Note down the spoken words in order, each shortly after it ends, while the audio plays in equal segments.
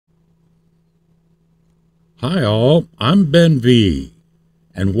Hi all, I'm Ben V,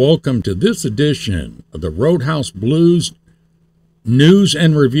 and welcome to this edition of the Roadhouse Blues News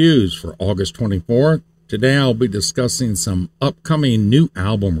and Reviews for August 24th. Today I'll be discussing some upcoming new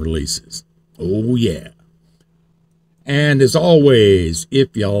album releases. Oh yeah. And as always,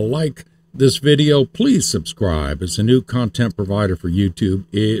 if you like this video, please subscribe. As a new content provider for YouTube,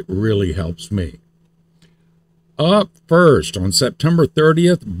 it really helps me. Up first, on September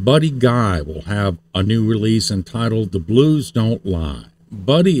 30th, Buddy Guy will have a new release entitled The Blues Don't Lie.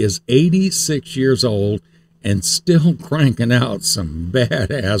 Buddy is 86 years old and still cranking out some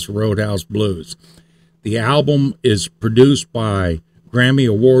badass Roadhouse blues. The album is produced by Grammy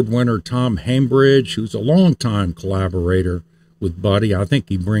Award winner Tom Hambridge, who's a longtime collaborator with Buddy. I think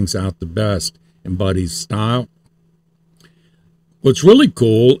he brings out the best in Buddy's style. What's really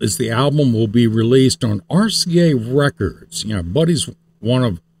cool is the album will be released on RCA Records. You know, Buddy's one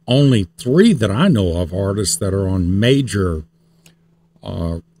of only 3 that I know of artists that are on major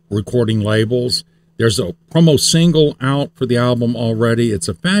recording labels. There's a promo single out for the album already. It's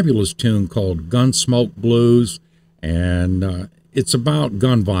a fabulous tune called Gunsmoke Blues, and it's about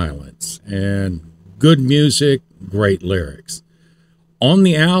gun violence and good music, great lyrics. On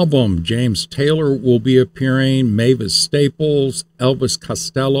the album, James Taylor will be appearing, Mavis Staples, Elvis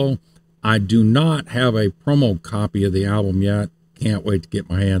Costello. I do not have a promo copy of the album yet. Can't wait to get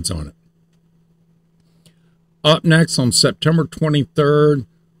my hands on it. Up next, on September 23rd,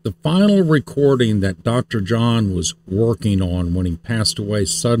 the final recording that Dr. John was working on when he passed away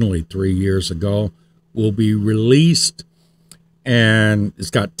suddenly 3 years ago will be released. And it's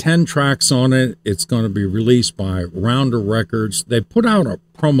got 10 tracks on it. It's going to be released by Rounder Records. They put out a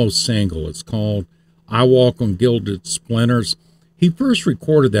promo single. It's called I Walk on Gilded Splinters. He first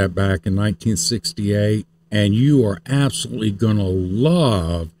recorded that back in 1968, and you are absolutely going to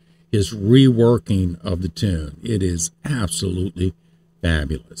love his reworking of the tune. It is absolutely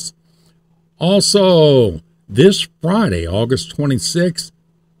fabulous. Also, this Friday, August 26th,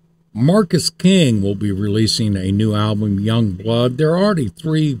 Marcus King will be releasing a new album, Young Blood. There are already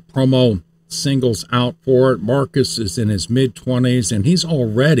 3 promo singles out for it. Marcus is in his mid-20s, and he's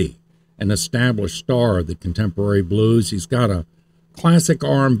already an established star of the contemporary blues. He's got a classic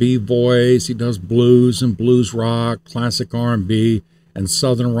R&B voice. He does blues and blues rock, classic R&B, and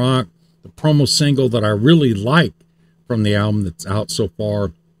southern rock. The promo single that I really like from the album that's out so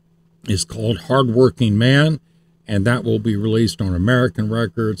far is called Hardworking Man, and that will be released on American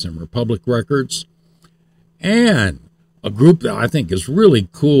Records and Republic Records. And a group that I think is really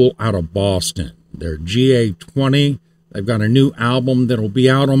cool out of Boston, they're GA20. They've got a new album that'll be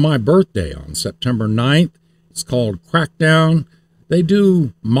out on my birthday on September 9th. It's called Crackdown. They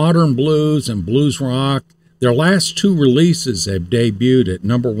do modern blues and blues rock. Their last 2 releases have debuted at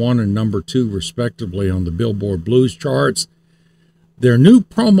number 1 and number 2, respectively, on the Billboard Blues charts. Their new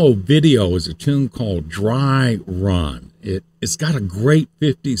promo video is a tune called Dry Run. It's got a great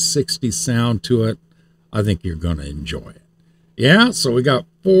 50s, 60s sound to it. I think you're going to enjoy it. Yeah, so we got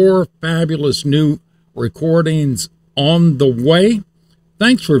 4 fabulous new recordings on the way.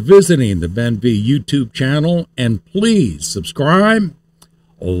 Thanks for visiting the Ben V YouTube channel, and please subscribe,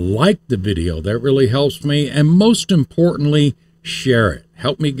 like the video. That really helps me, and most importantly, share it.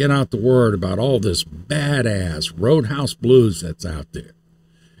 Help me get out the word about all this badass Roadhouse blues that's out there.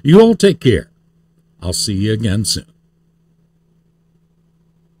 You all take care. I'll see you again soon.